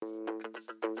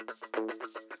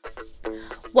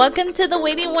Welcome to the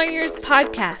Waiting Warriors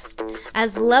podcast.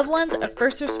 As loved ones of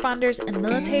first responders and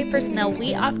military personnel,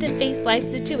 we often face life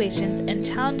situations and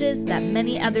challenges that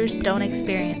many others don't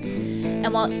experience.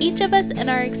 And while each of us and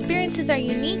our experiences are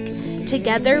unique,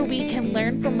 together we can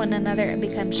learn from one another and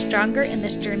become stronger in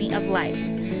this journey of life.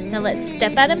 Now let's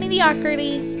step out of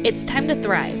mediocrity. It's time to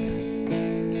thrive.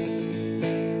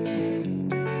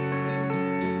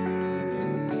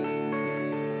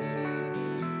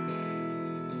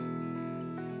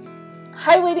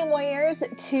 Hi, Waiting Warriors.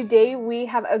 Today we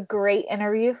have a great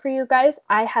interview for you guys.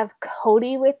 I have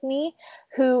Cote with me,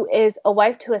 who is a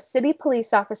wife to a city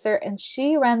police officer, and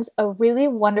she runs a really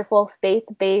wonderful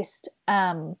faith-based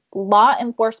law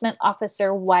enforcement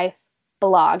officer wife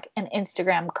blog and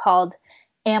Instagram called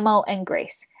Ammo and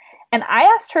Grace. And I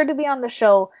asked her to be on the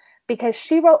show because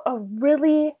she wrote a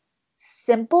really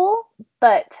simple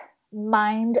but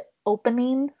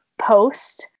mind-opening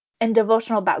post and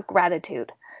devotional about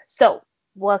gratitude. So,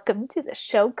 welcome to the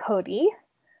show, Cote.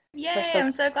 Yay,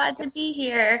 I'm so glad to be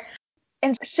here.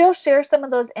 And she'll share some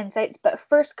of those insights. But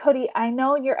first, Cote, I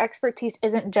know your expertise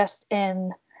isn't just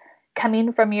in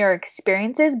coming from your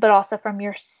experiences, but also from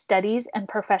your studies and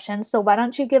profession. So why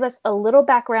don't you give us a little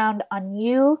background on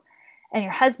you and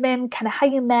your husband, kind of how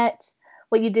you met,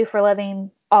 what you do for a living,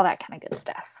 all that kind of good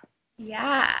stuff.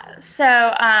 Yeah,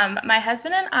 my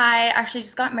husband and I actually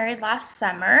just got married last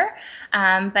summer,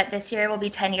 but this year will be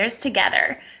 10 years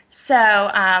together.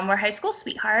 We're high school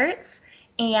sweethearts,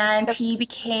 and Yep. he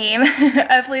became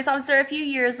a police officer a few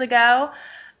years ago.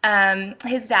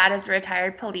 His dad is a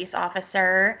retired police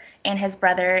officer, and his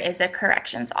brother is a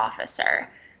corrections officer.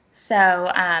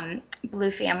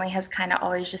 Blue family has kind of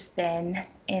always just been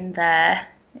in the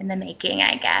making,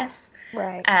 I guess.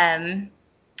 Right. Um,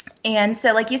 And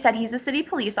so, like you said, he's a city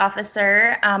police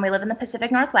officer. We live in the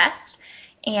Pacific Northwest,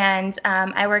 and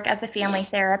I work as a family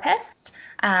therapist.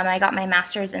 I got my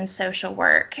master's in social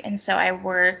work, and so I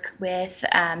work with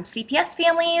CPS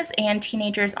families and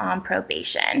teenagers on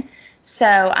probation.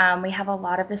 We have a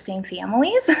lot of the same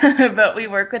families, but we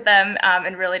work with them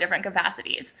in really different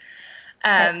capacities.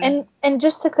 Okay. Um, And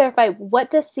just to clarify,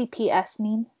 what does CPS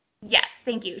mean? Yes,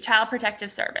 thank you. Child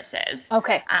Protective Services.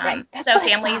 Okay, right. That's So what I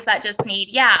families thought. that just need,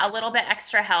 yeah, a little bit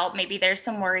extra help. Maybe there's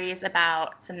some worries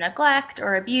about some neglect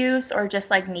or abuse, or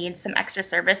just like need some extra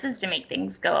services to make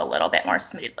things go a little bit more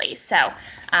smoothly.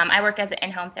 I work as an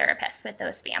in-home therapist with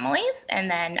those families, and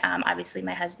then obviously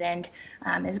my husband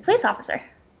is a police officer.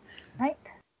 Right.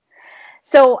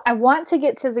 So I want to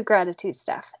get to the gratitude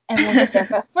stuff and we'll get there.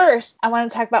 But first, I want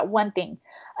to talk about one thing.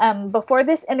 Before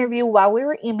this interview, while we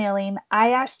were emailing, I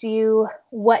asked you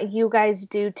what you guys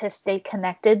do to stay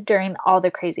connected during all the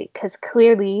crazy. Because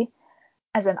clearly,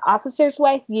 as an officer's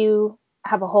wife, you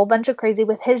have a whole bunch of crazy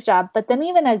with his job. But then,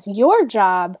 even as your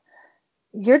job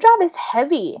is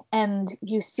heavy and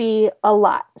you see a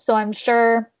lot. So I'm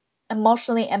sure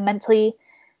emotionally and mentally,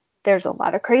 there's a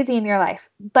lot of crazy in your life.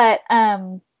 But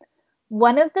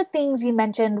one of the things you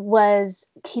mentioned was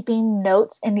keeping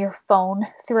notes in your phone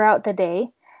throughout the day.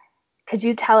 Could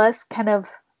you tell us, kind of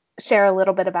share a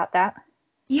little bit about that?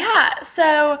 Yeah,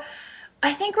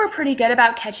 I think we're pretty good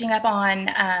about catching up on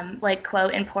like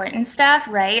quote important stuff,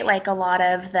 right? Like a lot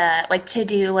of the like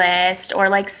to-do list or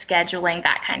like scheduling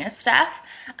that kind of stuff.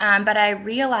 But I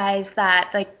realized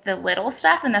that like the little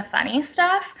stuff and the funny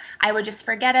stuff I would just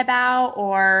forget about,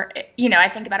 or I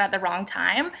think about it at the wrong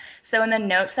time. So in the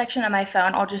notes section of my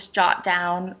phone, I'll just jot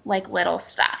down like little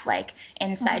stuff like Mhm.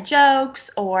 inside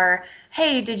jokes, or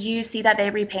hey, did you see that they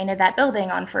repainted that building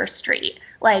on First Street?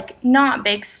 Like, not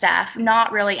big stuff,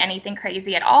 not really anything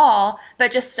crazy at all,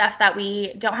 but just stuff that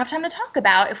we don't have time to talk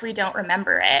about if we don't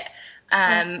remember it.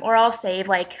 Right. Or I'll save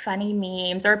like funny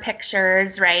memes or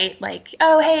pictures, right? Like,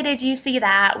 oh, hey, did you see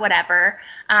that? Whatever.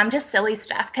 Just silly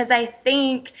stuff. Because I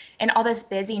think in all this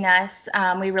busyness,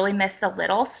 we really miss the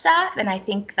little stuff. And I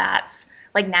think that's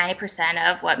like 90%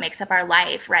 of what makes up our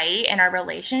life, right? And our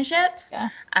relationships. Yeah.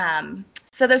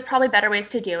 So there's probably better ways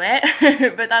to do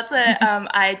it, but that's what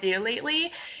I do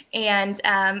lately. And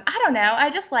I don't know, I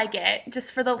just like it,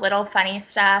 just for the little funny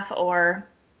stuff, or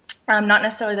not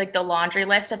necessarily like the laundry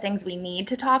list of things we need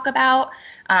to talk about,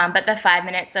 but the 5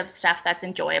 minutes of stuff that's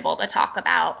enjoyable to talk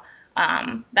about,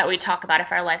 that we talk about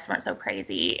if our lives weren't so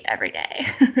crazy every day.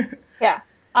 Yeah.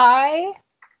 I,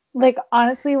 like,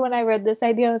 honestly, when I read this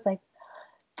idea, I was like,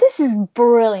 this is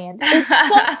brilliant. It's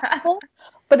so simple,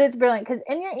 but it's brilliant because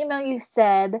in your email you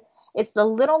said it's the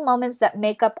little moments that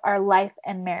make up our life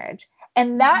and marriage.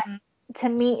 And that Mhm. to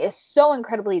me is so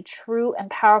incredibly true and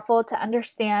powerful to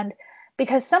understand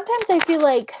because sometimes I feel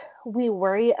like we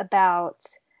worry about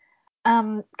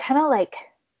kind of like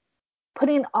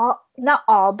putting all, not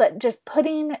all, but just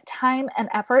putting time and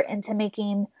effort into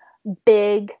making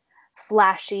big,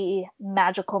 flashy,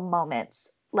 magical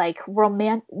moments, like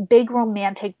big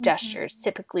romantic gestures Mm-hmm.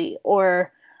 typically,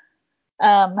 or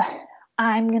um,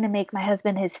 I'm gonna make my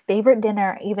husband his favorite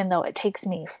dinner, even though it takes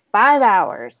me 5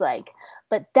 hours. Like,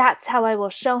 but that's how I will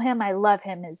show him I love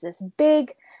him, is this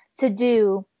big to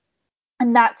do,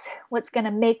 and that's what's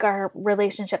gonna make our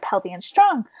relationship healthy and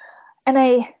strong. And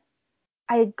I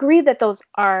agree that those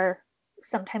are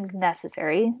sometimes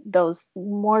necessary, those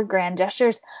more grand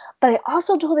gestures, but I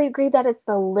also totally agree that it's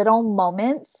the little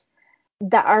moments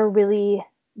that are really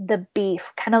the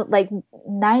beef. Kind of like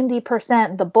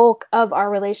 90%, the bulk of our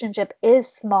relationship is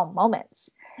small moments.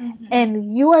 Mm-hmm.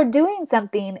 And you are doing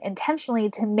something intentionally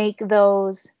to make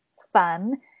those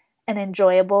fun and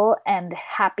enjoyable and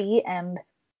happy and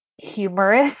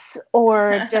humorous,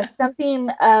 or just something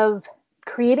of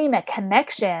creating a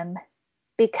connection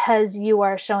because you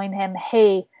are showing him,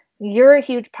 hey, you're a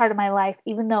huge part of my life.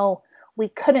 Even though we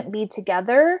couldn't be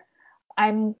together,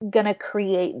 I'm going to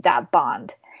create that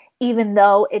bond, even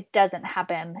though it doesn't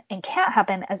happen and can't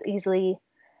happen as easily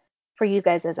for you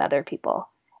guys as other people.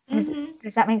 Does, Mm-hmm.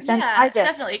 does that make sense? I Yeah,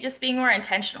 just, definitely. Just being more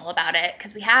intentional about it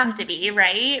because we have to be,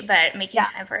 right? But making yeah,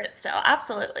 time for it still.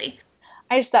 Absolutely.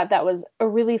 I just thought that was a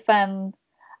really fun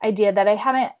idea that I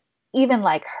hadn't even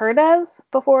like heard of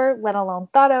before, let alone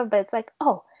thought of. But it's like,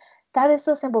 oh, that is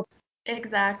so simple.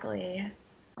 Exactly.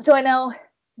 So I know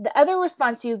the other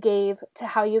response you gave to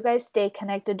how you guys stay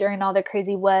connected during all the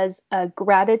crazy was a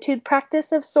gratitude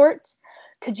practice of sorts.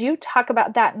 Could you talk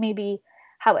about that? Maybe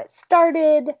how it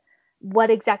started, what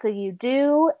exactly you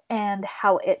do, and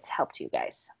how it's helped you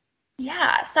guys?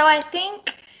 Yeah, so I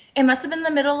think it must have been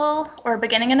the middle or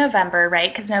beginning of November,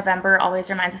 right? Because November always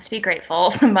reminds us to be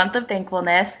grateful, the month of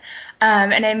thankfulness.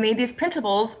 And I made these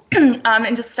printables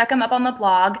and just stuck them up on the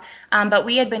blog. But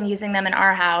we had been using them in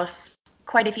our house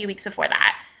quite a few weeks before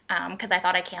that because I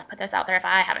thought I can't put this out there if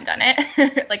I haven't done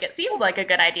it. Like it seems like a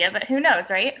good idea, but who knows,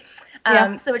 right?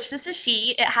 Yeah. So it's just a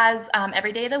sheet. It has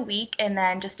every day of the week and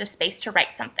then just a space to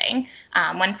write something,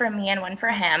 one for me and one for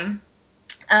him.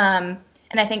 Um,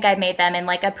 and I think I made them in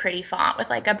like a pretty font with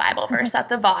like a Bible verse at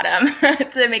the bottom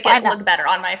to make Why it not? look better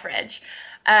on my fridge.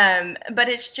 But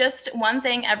it's just one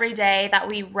thing every day that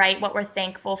we write what we're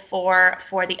thankful for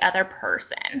the other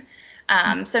person.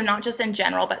 So not just in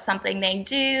general, but something they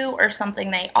do or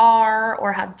something they are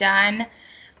or have done.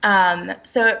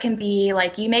 So it can be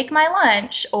like, you make my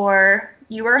lunch, or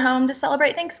you were home to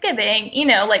celebrate Thanksgiving,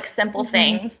 like simple Mm-hmm.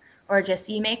 things, or just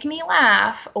you make me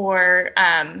laugh, or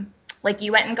like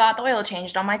you went and got the oil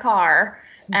changed on my car.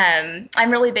 I'm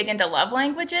really big into love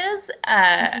languages.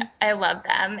 Mm-hmm. I love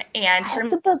them. And I for have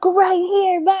the book right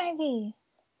here by me.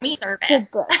 me, Good service.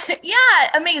 book. Yeah,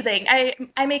 amazing.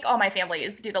 I make all my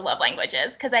families do the love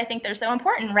languages because I think they're so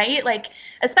important, right? Like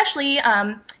especially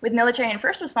with military and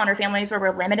first responder families where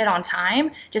we're limited on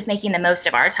time, just making the most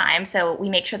of our time. So we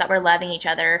make sure that we're loving each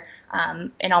other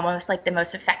in almost like the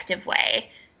most effective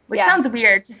way, which Yeah. sounds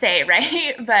weird to say,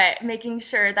 right? But making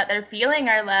sure that they're feeling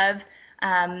our love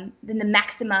in the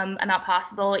maximum amount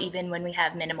possible, even when we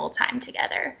have minimal time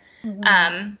together. Mm-hmm.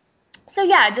 Um, so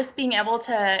yeah, just being able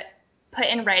to put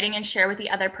in writing and share with the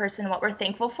other person what we're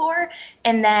thankful for,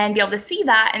 and then be able to see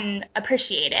that and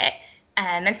appreciate it.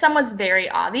 And some was very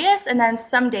obvious, and then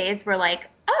some days we're like,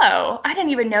 oh, I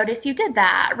didn't even notice you did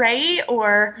that, right?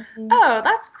 Or, Mm-hmm. oh,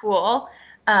 that's cool.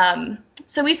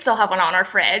 So we still have one on our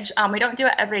fridge. We don't do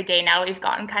it every day now. We've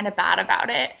gotten kind of bad about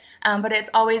it. But it's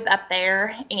always up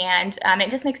there, and it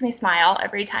just makes me smile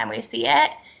every time we see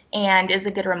it, and is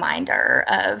a good reminder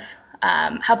of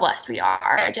how blessed we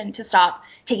are, and to stop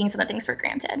taking some of the things for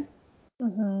granted.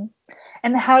 Mm-hmm.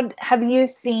 And how have you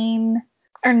seen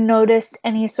or noticed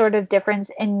any sort of difference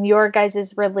in your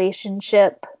guys'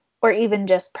 relationship, or even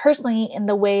just personally in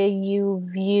the way you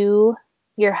view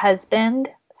your husband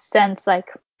since like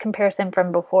comparison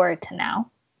from before to now?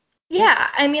 Yeah,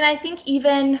 I mean, I think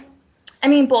even, I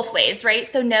mean, both ways, right?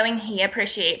 So knowing he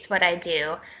appreciates what I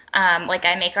do, like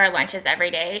I make our lunches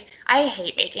every day. I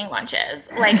hate making lunches.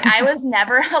 Like I was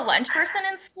never a lunch person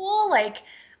in school. Like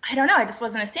I don't know, I just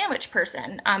wasn't a sandwich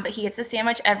person. But he gets a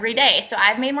sandwich every day. So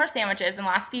I've made more sandwiches in the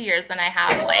last few years than I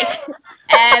have like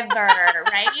ever,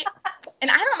 right?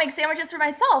 And I don't make sandwiches for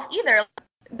myself either,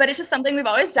 but it's just something we've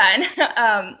always done.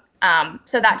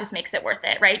 So that just makes it worth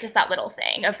it, right? Just that little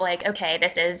thing of like, okay,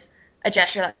 this is a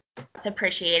gesture that's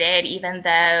appreciated, even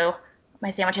though my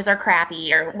sandwiches are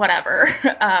crappy or whatever.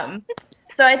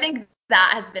 So I think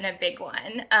that has been a big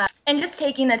one. And just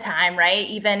taking the time, right?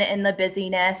 Even in the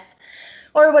busyness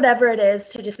or whatever it is,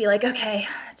 to just be like, okay,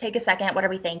 take a second. What are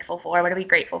we thankful for? What are we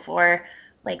grateful for?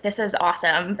 Like, this is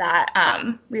awesome that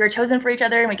we were chosen for each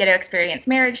other and we get to experience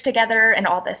marriage together and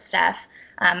all this stuff.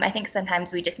 I think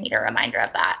sometimes we just need a reminder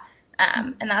of that.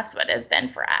 And that's what it has been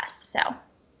for us. So,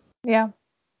 Yeah.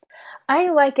 I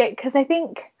like it because I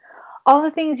think all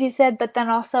the things you said, but then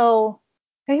also,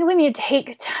 I think when you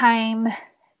take time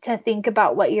to think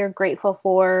about what you're grateful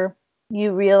for,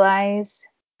 you realize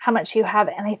how much you have.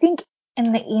 And I think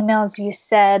in the emails you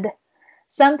said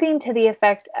something to the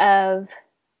effect of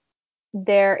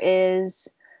there is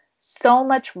so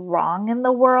much wrong in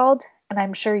the world. And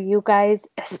I'm sure you guys,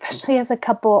 especially as a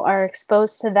couple, are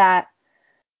exposed to that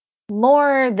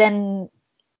more than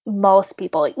most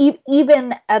people,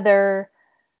 even other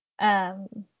um,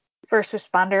 first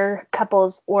responder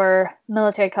couples or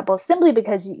military couples, simply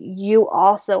because you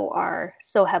also are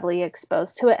so heavily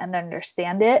exposed to it and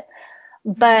understand it.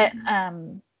 But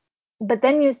mm-hmm. but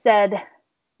then you said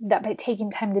that by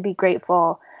taking time to be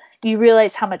grateful, you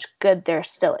realize how much good there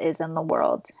still is in the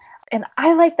world. And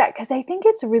I like that because I think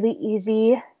it's really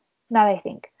easy. Not I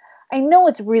think. I know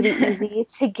it's really easy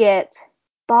to get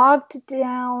bogged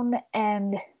down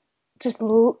and just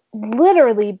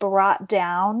literally brought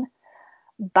down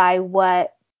by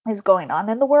what is going on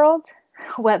in the world,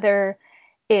 whether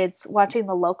it's watching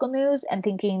the local news and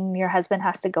thinking your husband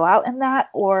has to go out in that,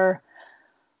 or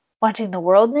watching the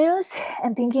world news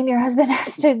and thinking your husband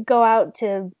has to go out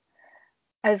to,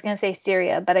 I was going to say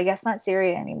Syria, but I guess not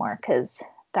Syria anymore because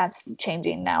that's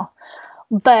changing now.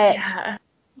 But, Yeah.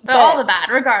 But all but the bad,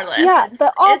 regardless, yeah,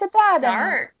 but all the it's bad, and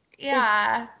dark. it's,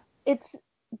 Yeah. it's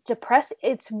depressed.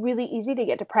 It's really easy to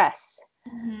get depressed.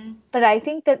 Mm-hmm. But I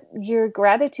think that your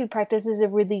gratitude practice is a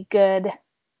really good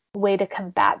way to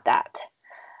combat that.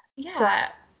 So, Yeah.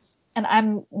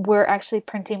 and we're actually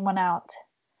printing one out,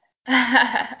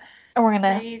 and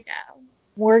There you go.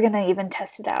 we're gonna even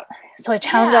test it out. So I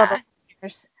challenge all the Yeah.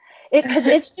 listeners. Because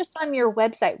it's just on your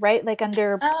website, right? Like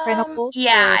under printables,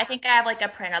 Yeah, or I think I have like a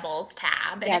printables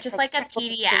tab, and yeah, it's it's just like like a printables and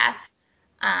pages.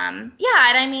 PDF. Yeah,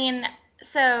 and I mean,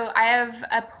 so I have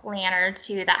a planner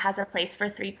too that has a place for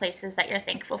three places that you're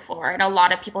thankful for, and a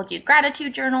lot of people do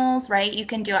gratitude journals, right? You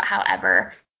can do it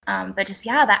however. But just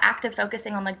yeah, that act of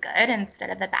focusing on the good instead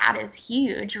of the bad is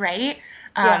huge, right?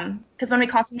 Yeah, Because when we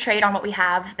concentrate on what we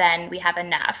have, then we have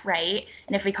enough, right?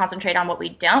 And if we concentrate on what we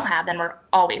don't have, then we're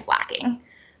always lacking.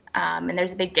 And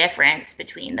there's a big difference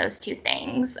between those two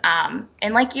things.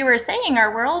 And like you were saying,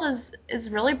 our world is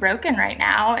really broken right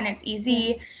now, and it's yeah,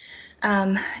 easy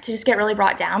to just get really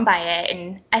brought down by it.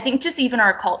 And I think just even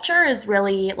our culture is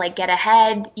really like get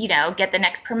ahead, get the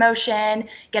next promotion,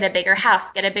 get a bigger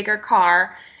house, get a bigger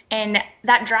car. And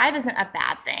that drive isn't a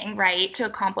bad thing, right? To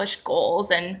accomplish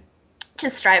goals and to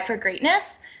strive for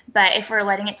greatness. But if we're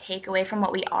letting it take away from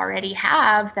what we already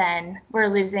have, then we're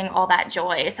losing all that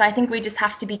joy. So I think we just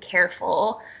have to be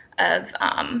careful of,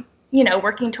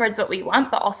 working towards what we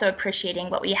want, but also appreciating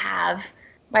what we have,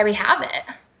 why we have it.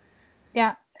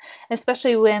 yeah.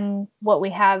 Especially when what we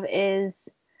have is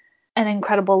an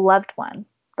incredible loved one.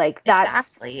 Like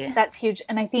Exactly. that's huge.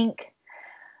 And I think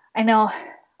I know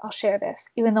I'll share this,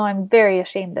 even though I'm very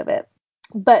ashamed of it.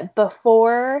 But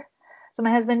so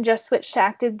my husband just switched to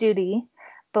active duty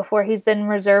before he's been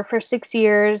reserve for 6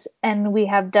 years, and we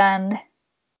have done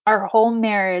our whole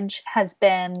marriage has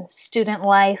been student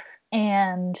life,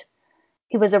 and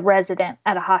he was a resident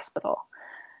at a hospital.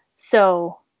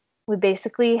 So we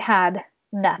basically had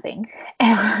nothing.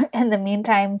 And in the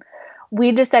meantime,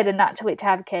 we decided not to wait to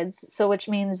have kids. So, which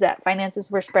means that finances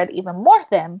were spread even more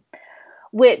thin,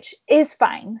 which is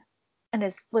fine and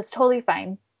was totally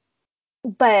fine.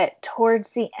 But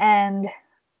towards the end,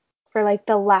 for like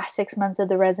the last 6 months of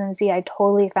the residency, I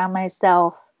totally found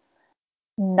myself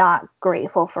not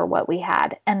grateful for what we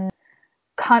had and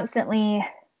constantly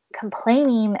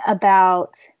complaining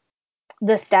about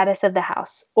the status of the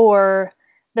house, or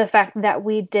the fact that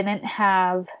we didn't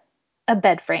have a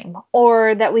bed frame,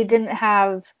 or that we didn't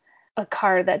have a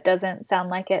car that doesn't sound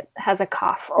like it has a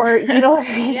cough, or you know what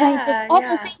I mean? Like just Yeah, all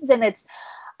those yeah. things. And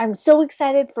I'm so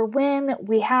excited for when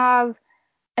we have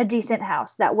a decent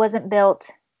house that wasn't built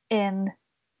in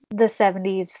the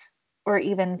 70s or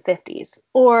even 50s,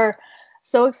 or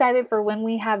so excited for when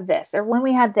we have this or when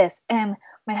we had this. And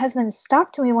my husband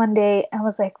stopped me one day and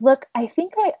was like, look, I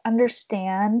think I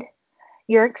understand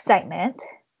your excitement,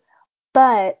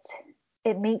 but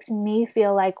it makes me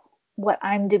feel like what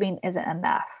I'm doing isn't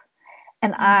enough.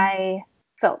 And Mm. I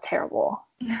felt terrible,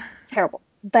 terrible.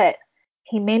 But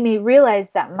he made me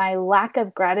realize that my lack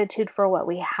of gratitude for what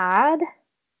we had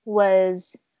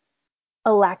was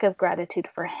a lack of gratitude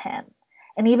for him.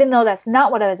 And even though that's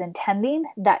not what I was intending,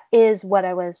 that is what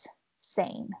I was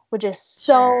saying, which is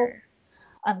so Sure.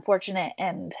 unfortunate.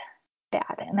 And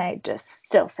bad, and I just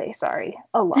still say sorry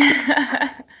a lot.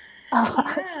 A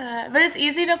lot. Yeah, but it's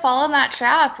easy to fall in that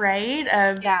trap, right?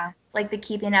 Of Yeah. like the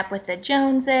keeping up with the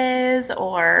Joneses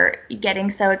or getting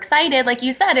so excited. Like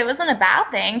you said, it wasn't a bad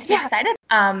thing to be Yeah. excited.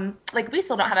 Like we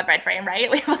still don't have a bed frame,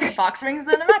 right? We have like box springs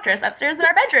and a mattress upstairs in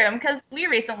our bedroom because we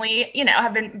recently,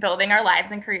 have been building our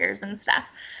lives and careers and stuff.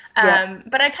 Yep.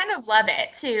 But I kind of love it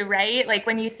too, right? Like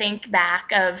when you think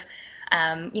back of,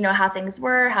 how things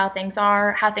were, how things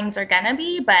are, how things are gonna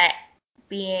be, but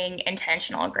being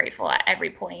intentional and grateful at every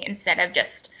point instead of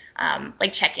just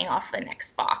like checking off the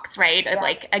next box, right? Of Yeah.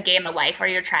 like a game of life where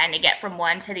you're trying to get from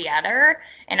one to the other.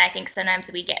 And I think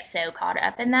sometimes we get so caught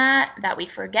up in that we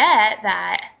forget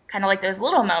that kind of like those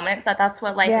little moments that's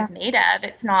what life Yeah. is made of.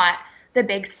 It's not the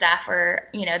big stuff or,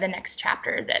 the next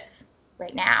chapter that's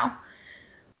right now.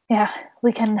 Yeah.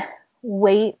 We can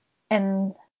wait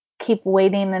and keep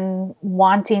waiting and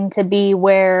wanting to be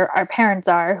where our parents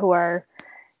are, who are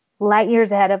light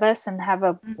years ahead of us and have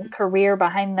a Mm-hmm. career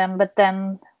behind them, but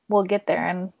then we'll get there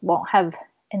and won't have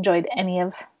enjoyed any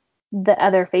of the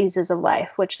other phases of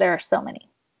life, which there are so many.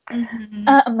 Mm-hmm.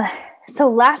 Um, so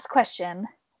last question.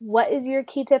 What is your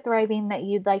key to thriving that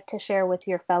you'd like to share with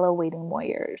your fellow waiting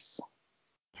warriors?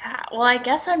 Yeah, well, I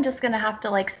guess I'm just gonna have to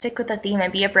like stick with the theme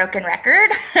and be a broken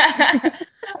record.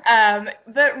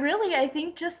 But really, I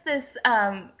think just this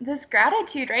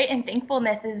gratitude, right, and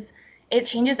thankfulness it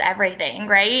changes everything,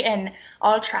 right? And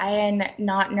I'll try and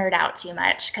not nerd out too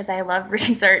much because I love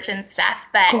research and stuff.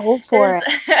 But Go for there's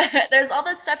it. there's all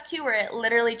this stuff too where it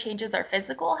literally changes our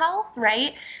physical health,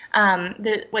 right?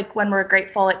 Like when we're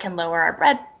grateful, it can lower our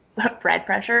bread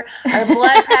pressure, our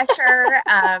blood pressure.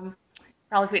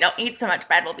 Probably if we don't eat so much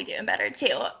bread, we'll be doing better too,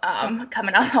 Yeah.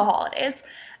 coming on the holidays.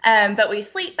 But we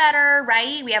sleep better,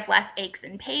 right? We have less aches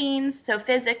and pains, so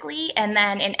physically. And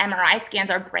then in MRI scans,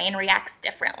 our brain reacts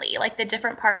differently. Like the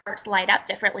different parts light up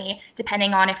differently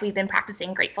depending on if we've been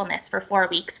practicing gratefulness for 4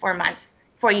 weeks, 4 months,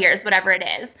 4 years, whatever it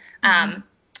is. Mm-hmm.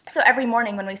 So every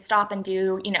morning when we stop and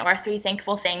do, our three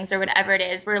thankful things or whatever it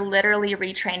is, we're literally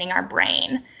retraining our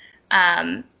brain.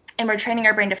 And we're training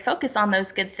our brain to focus on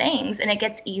those good things, and it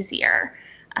gets easier.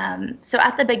 So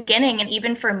at the beginning, and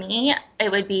even for me, it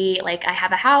would be like I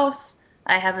have a house,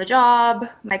 I have a job,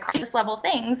 my surface level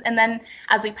things. And then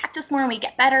as we practice more and we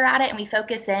get better at it and we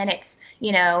focus in, it's,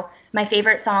 my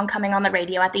favorite song coming on the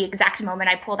radio at the exact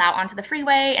moment I pulled out onto the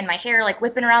freeway and my hair like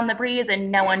whipping around the breeze and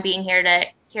no one being here to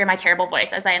hear my terrible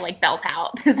voice as I like belt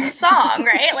out this song,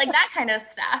 right? Like that kind of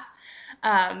stuff.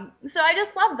 So I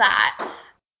just love that.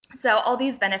 So all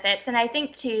these benefits, and I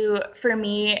think too, for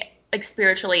me, like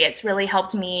spiritually, it's really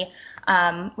helped me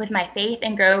with my faith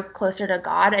and grow closer to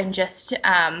God and just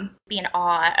be in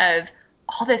awe of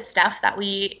all this stuff that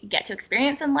we get to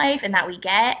experience in life and that we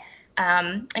get.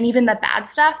 And even the bad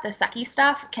stuff, the sucky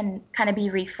stuff, can kind of be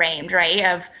reframed, right?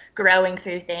 Of growing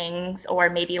through things, or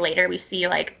maybe later we see,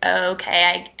 like, oh,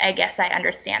 okay, I guess I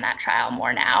understand that trial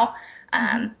more now,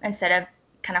 Mm-hmm. instead of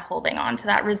kind of holding on to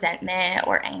that resentment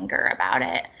or anger about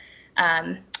it.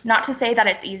 Not to say that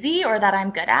it's easy or that I'm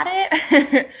good at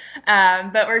it,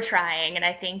 but we're trying, and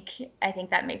I think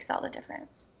that makes all the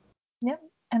difference. Yep.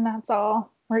 And that's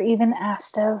all we're even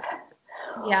asked of.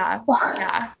 Yeah, Well,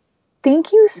 yeah.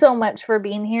 thank you so much for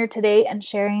being here today and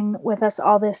sharing with us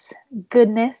all this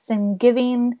goodness and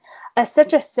giving us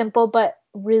such a simple but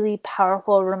really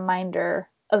powerful reminder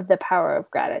of the power of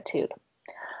gratitude.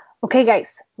 Okay,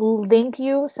 guys, thank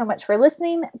you so much for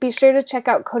listening. Be sure to check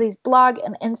out Cote's blog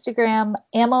and Instagram,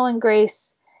 Ammo and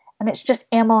Grace, and it's just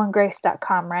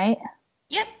ammoandgrace.com, right?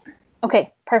 Yep.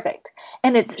 Okay, perfect.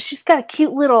 And she's got a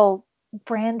cute little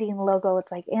branding logo.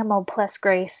 It's like Ammo plus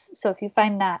Grace. So if you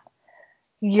find that,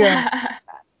 you're in,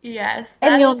 Yes,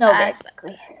 and that you'll is know us.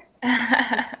 basically.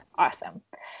 Awesome.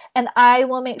 And I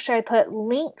will make sure I put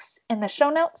links in the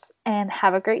show notes. And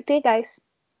have a great day, guys.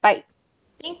 Bye.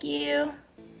 Thank you.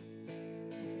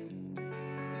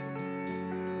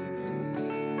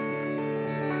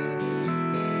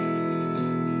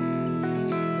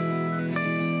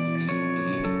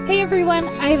 Hey everyone,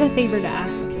 I have a favor to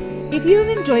ask. If you have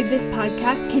enjoyed this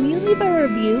podcast, can you leave a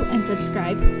review and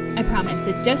subscribe? I promise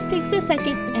it just takes a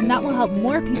second and that will help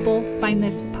more people find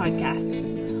this podcast.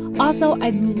 Also,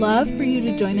 I'd love for you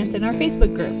to join us in our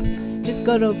Facebook group. Just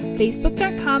go to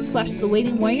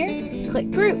facebook.com/thewaitingwarrior,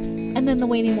 click groups, and then The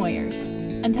Waiting Warriors.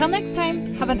 Until next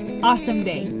time, have an awesome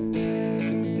day.